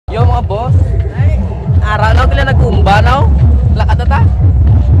no? Kila nagumba, no? Lakat na ta.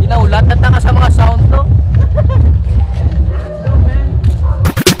 Inaulat na ta ka sa mga sound, no?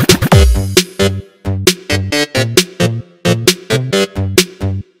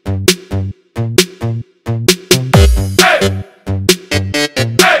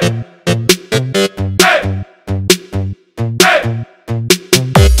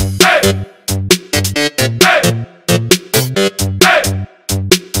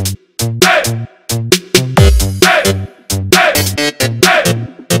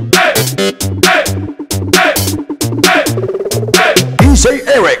 Say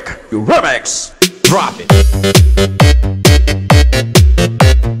Erick, you remix, drop it.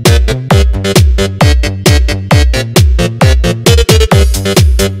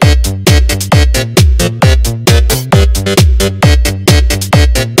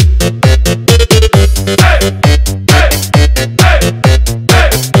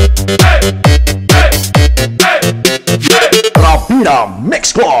 Rapida Mix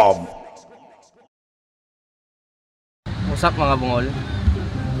Club. Usap mga bungol.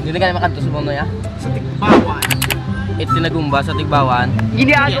 Hindi na kaya makanto sa Nonoy ah? Sa Tigbawan. 8Th Linagumba sa Tigbawan.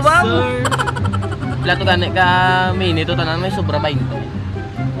 Ginagawa mo? Plato ka mini to tanan may sobra 20.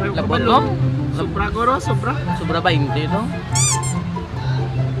 Labot no? Sobra goro, sobra. Sobra 20 to.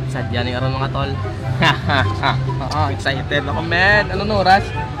 Sadyanay aron mga tol. Oo, excited ako men. Anong oras?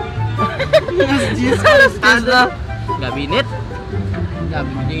 Jesus. Gabinit.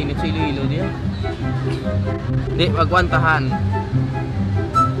 Gabinit sa Iloilo diyan. Di, magwantahan.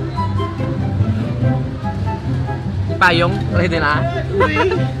 Payong, ready na?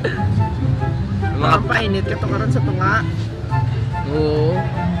 Uy. Mapainit ka to karon sa tunga. Oo.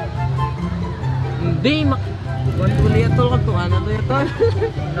 Hindi, Korea tol, ano to ito?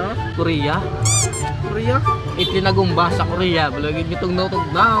 No? Korea? Korea? 8Th Linagumba sa Korea. Balagin nyo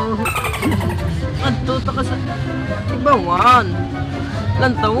tugnaw. Adto ta ka sa Tigbawan.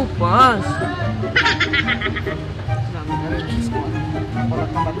 Lantawa, Upas.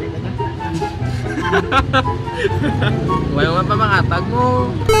 Huwag mo pamakatag mo.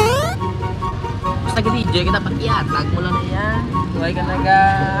 Basta ka-DJ ka dapat iatag mo lang na yan. Huwag ka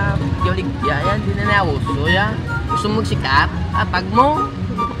nag-gyoligya yan. Hindi na nauso yan. Gusto mo magsikat, atag mo.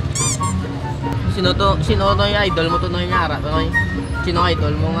 Sino to yung idol mo to na yung ara to? Sino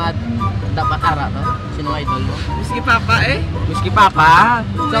idol mo nga dapat ara to? Sino idol mo? Whiskey Papa eh. Whiskey Papa?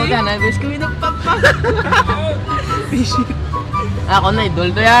 So ka na, Whiskey ng Papa. Ako na idol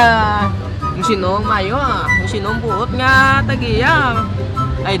to yan. Kung sino ang mayo ah. Kung sino ang buot nga tagiya.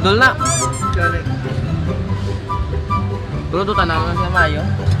 Idol na. Correct. Pero ito tanang sa mayo.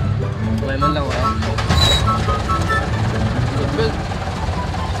 Huwag man lang wala. Seatbelt.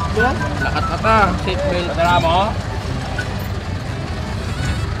 Lakat na ta. Seatbelt. Tara mo.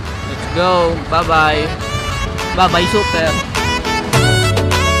 Let's go. Bye bye. Bye bye super.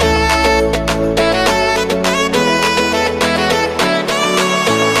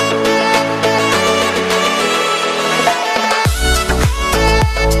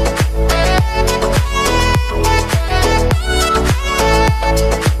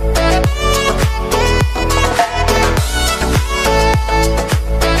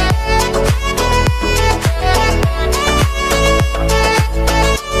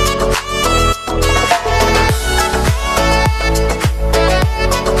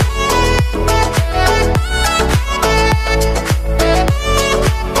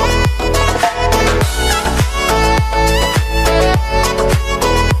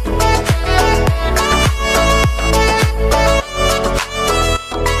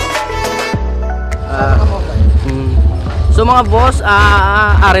 So mga boss,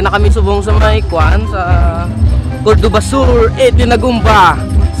 ari na kami subong sa may kwan sa Cordova Sur, 8Th Linagumba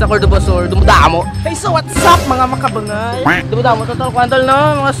sa Cordova Sur, dumudamo. Hey, so what's up mga makabangay? Dumudamo total kwantol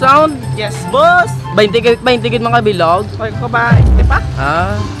no, mga sound. Yes, boss. 20 gid mga bilog. Okay ko ba? Di pa?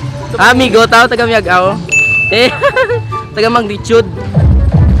 Amigo tao taga Miagaw. Taga Magnitude.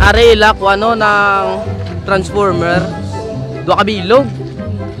 Ari ila ko ano ng transformer. Dua ka bilog.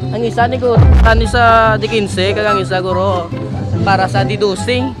 Ang isa ni ko tani sa di 15 kagang isa guro para sa di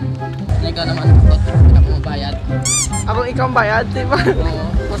 12. Ikaw naman ikaw mo bayad. Ako ikaw bayad, di ba?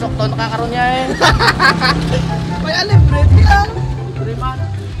 Oo. Kusok to nakakaroon niya eh. May libre lang. Libre man.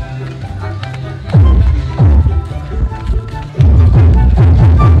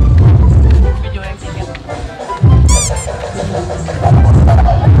 Video yung ticket.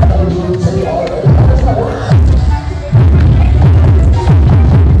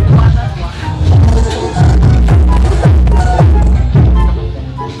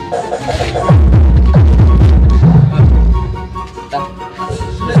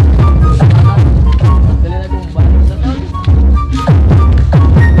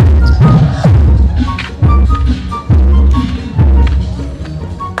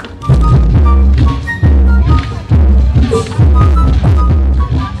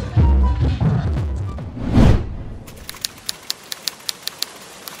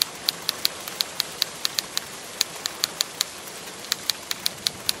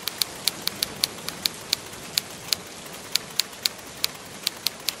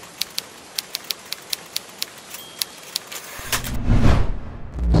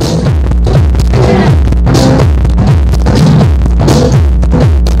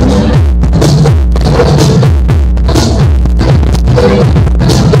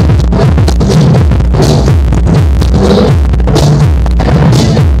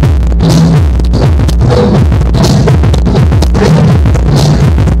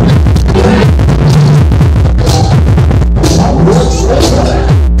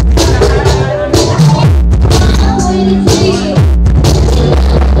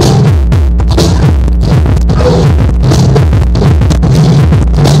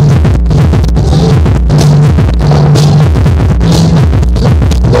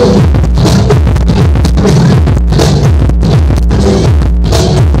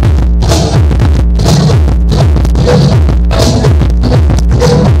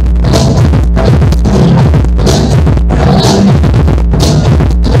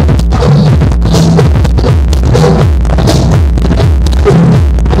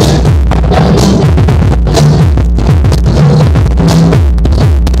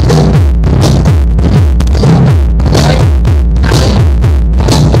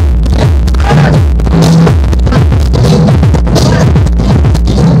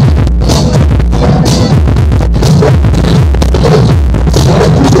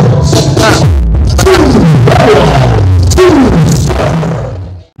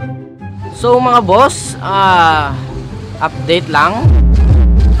 So mga boss, update lang.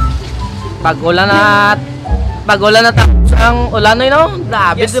 Pag-ulan na tapos ang ulan na yun,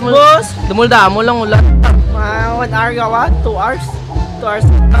 grabe. Yes, boss. Dumul-damo lang ulan. 1 hour gawa? 2 hours? 2 hours.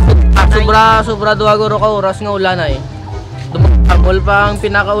 Sobra duwaguro ka oras nga ulan ay. Dumul pa ang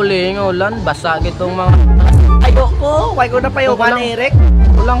pinakauli nga ulan, basa gitong mga Ay ko na pa yung Kulang. Erick.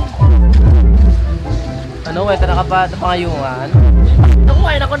 kulang. Ano, way ka pangayungan.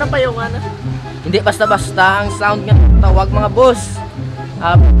 Ako na pa yung Hindi basta-basta ang sound nga tawag mga boss.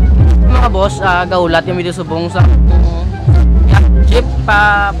 Mga boss, gaulat yung video subong sa jeep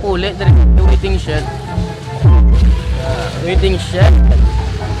pa puli dari waiting shed. Waiting shed.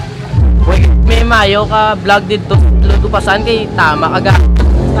 May mayo ka vlog dito lutupasan kay tama aga.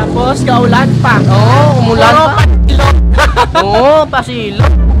 Tapos gaulan pa. Oo, umulan Puro pa. Oo, pasilo.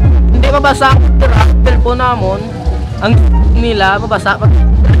 Hindi mabasa ang telephone namon. Ang nila mabasa pa.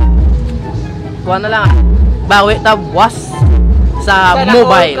 Kuha na lang. Bawi ta was sa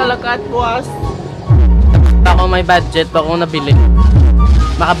mobile. Kalakat buwas. Baka may budget pa kung nabili.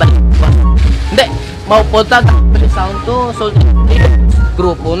 Makabalik pa. Hindi, maupunta bali sound to. So,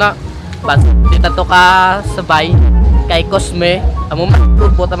 grupo na. Bas, dito to ka sabay kay Cosme. Amo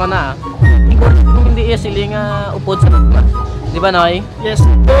grupo tama na. Hindi iya siling upod sa ma. Di ba Noy? Yes,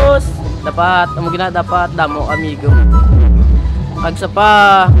 boss. Dapat dapat damo amigo. Pag sa pa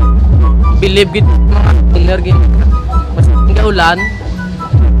Bilib gid mga tuner gid. Mas nga ulan.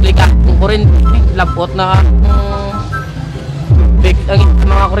 Klika ang kuryente, lapot na big ang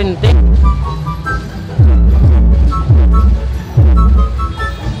mga kuryente.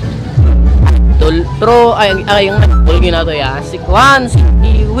 Pero ay ang bulgin na to ya. Si Kwan, si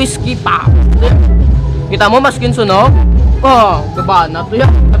whiskey pop. Kita mo maskin sunog? Oh, gaba na to ya.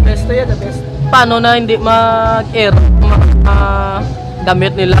 The best to yan, the best. Paano na hindi mag-air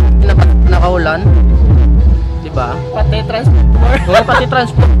gamit nila nakaulan? Diba? Pati transporter. Oo, pati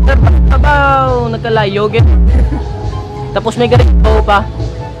transporter. Abaw, nagkalayo git. Tapos may rainbow pa.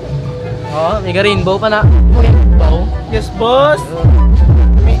 Oh, may rainbow pa na. Rainbow. Yes, boss.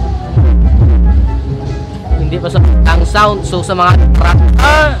 Hindi pa sa ang sound. So sa mga truck.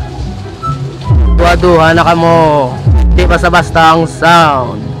 Duwa-duwa na ka mo. Hindi pa sa basta ang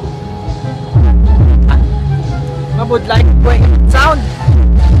sound. Mabud like sound.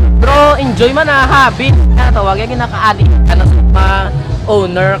 Bro, enjoy man na habit. Tawag yung kinakaali ka na sa mga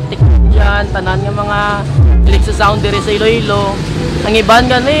owner, yan, tanan ng mga click sa sound diri sa Iloilo. Ang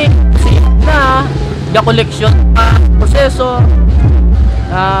iban gani kasi na ga-collection proseso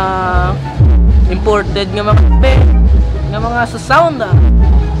imported nga mga sa sound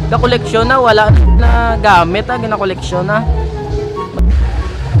ga-collection na wala na gamit gina-collection na.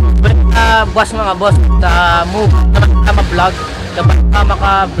 Boss mga boss sa move na ma-vlog kapag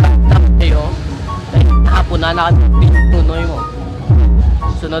maka-vlog na kayo hapon na Nonoy mo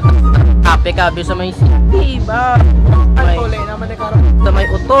sunod kape sa may city ba Ang kulay naman ni Karo. sa may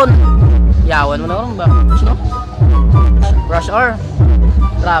uton yawan mo na ron ba no? Rush hour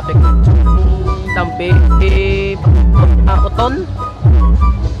traffic dampi uton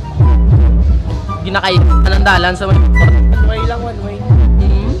ginakay anandalan sa may One way lang, one way.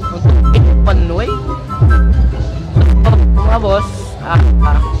 Panoy mga boss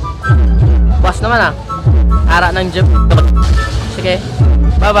boss naman ara ng jeep sige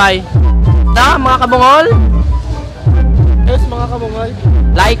bye bye na mga kabungol Yes, mga kabungol.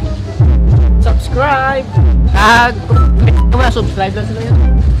 like Subscribe. subscribe lang sila yun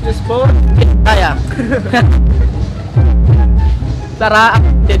Yes, boss. kaya tara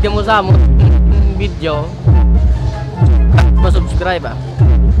update mo sa mo video subscribe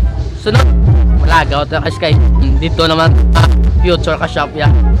sunod malagaw ta kasi dito naman future ka shop ya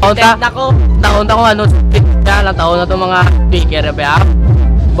taon ko ano ya lang taon na to mga speaker ya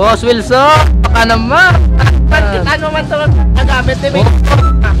Boss Wilson baka naman Ano man ito nagamit ni Mick?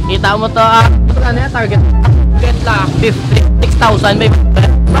 kita mo to ano ya target Get lang. 56,000 may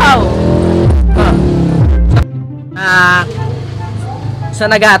wow sa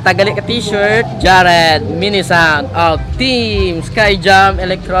nagatagali ka t-shirt Jared mini sound of Team Skyjam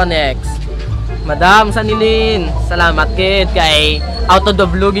Electronics Madam Sanilin salamat kid kay out of the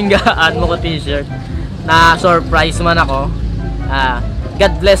vlogging gaan mo ko t-shirt na surprise man ako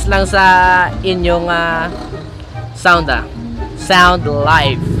God bless lang sa inyong sound sound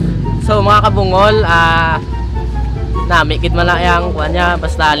live so mga kabungol namikid man lang yung kanya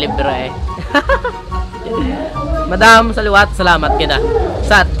basta libre Madam Saliwat salamat kita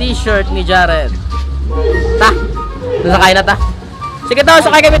sa t-shirt ni Jared nasakay na ta sige to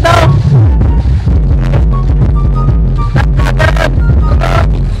sakay kami to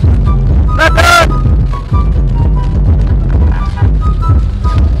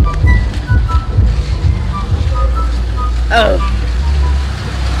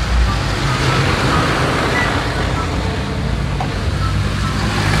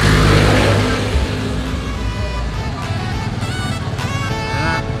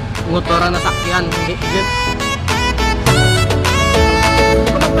motor ang nasakyan.